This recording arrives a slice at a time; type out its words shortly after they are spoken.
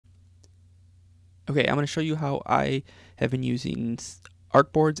Okay, I'm going to show you how I have been using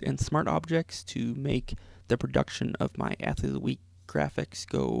artboards and smart objects to make the production of my Athlete of the Week graphics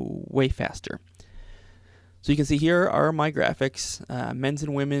go way faster. So you can see here are my graphics, men's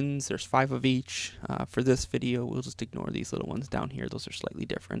and women's. There's 5 of each. For this video, we'll just ignore these little ones down here. Those are slightly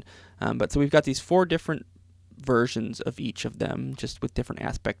different. But so we've got these 4 different versions of each of them, just with different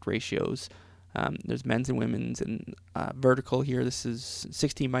aspect ratios. There's men's and women's, and vertical here. This is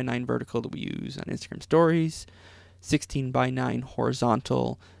 16 by 9 vertical that we use on Instagram stories, 16 by 9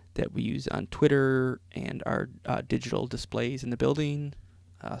 horizontal that we use on Twitter and our digital displays in the building,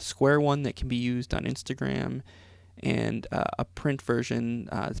 a square one that can be used on Instagram, and a print version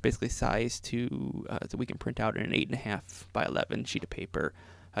that's basically sized to that we can print out in an 8.5 by 11 sheet of paper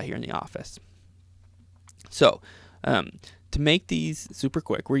here in the office. So to make these super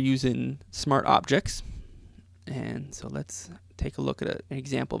quick, we're using smart objects. And so let's take a look at an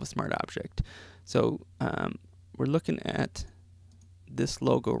example of a smart object. So we're looking at this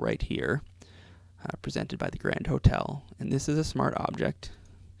logo right here, presented by the Grand Hotel. And this is a smart object.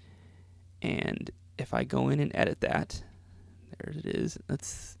 And if I go in and edit that, there it is.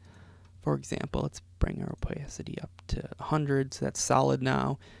 Let's, for example, let's bring our opacity up to 100. So that's solid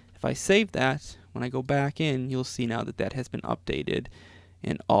now. If I save that, when I go back in, you'll see now that that has been updated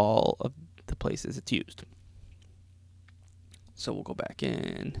in all of the places it's used. So we'll go back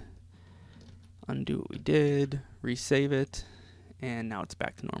in, undo what we did, resave it, and now it's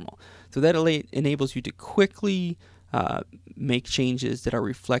back to normal. So that enables you to quickly make changes that are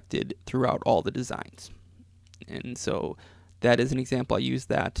reflected throughout all the designs. And so that is an example. I use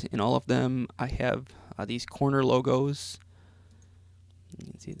that in all of them. I have these corner logos. You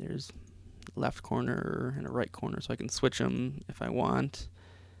can see there's left corner and a right corner, so I can switch them if I want.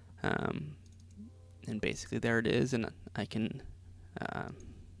 And basically there it is, and I can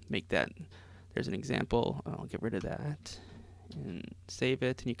make that. There's an example. I'll get rid of that and save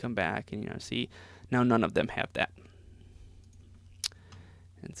it, and you come back and see now none of them have that.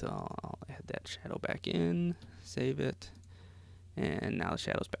 And so I'll add that shadow back in, save it, and now the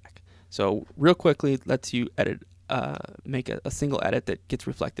shadow's back. So real quickly, it lets you edit, make a single edit that gets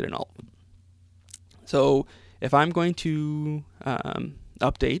reflected in all of them. So if I'm going to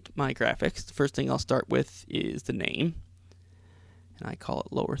update my graphics, the first thing I'll start with is the name. And I call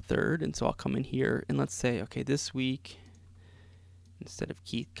it lower third. And so I'll come in here and let's say, okay, this week, instead of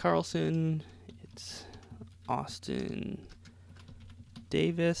Keith Carlson, it's Austin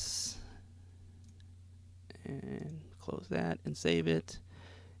Davis. And close that and save it.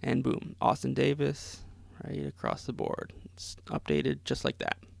 And boom, Austin Davis right across the board. It's updated just like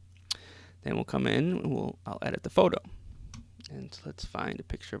that. Then we'll come in and I'll edit the photo. And so let's find a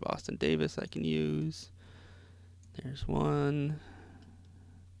picture of Austin Davis I can use. There's one.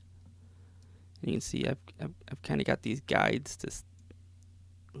 And you can see I've kind of got these guides to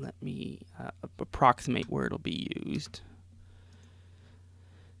let me approximate where it'll be used.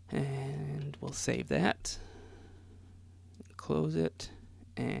 And we'll save that. Close it.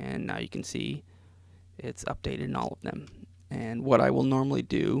 And now you can see it's updated in all of them. And what I will normally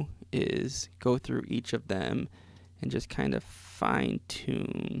do is go through each of them and just kind of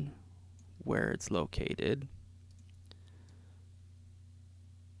fine-tune where it's located.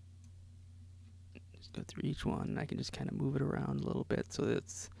 Just go through each one, and I can just kind of move it around a little bit so that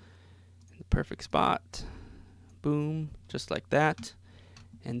it's in the perfect spot. Boom, just like that.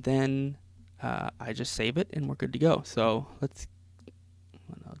 And then I just save it, and we're good to go. So what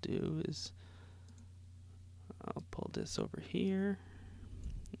I'll do is I'll pull this over here.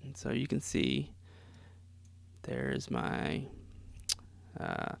 And so you can see there's my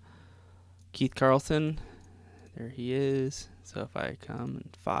Keith Carlson. There he is. So if I come and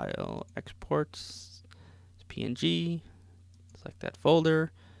file, exports, it's PNG, select that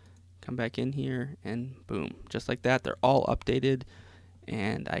folder, come back in here, and boom, just like that, they're all updated,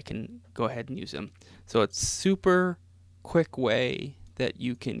 and I can go ahead and use them. So it's super quick way that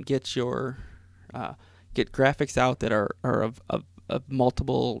you can get your get graphics out that are of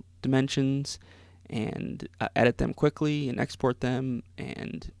multiple dimensions, and edit them quickly and export them,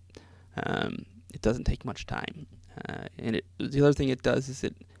 and it doesn't take much time. And the other thing it does is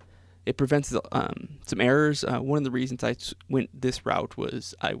it prevents some errors. One of the reasons I went this route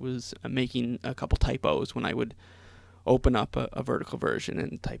was I was making a couple typos when I would open up a vertical version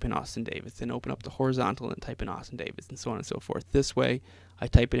and type in Austin Davis, and open up the horizontal and type in Austin Davis, and so on and so forth. This way, I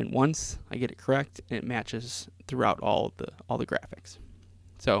type it in once, I get it correct, and it matches throughout all the graphics.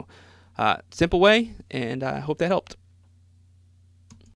 So simple way, and I hope that helped.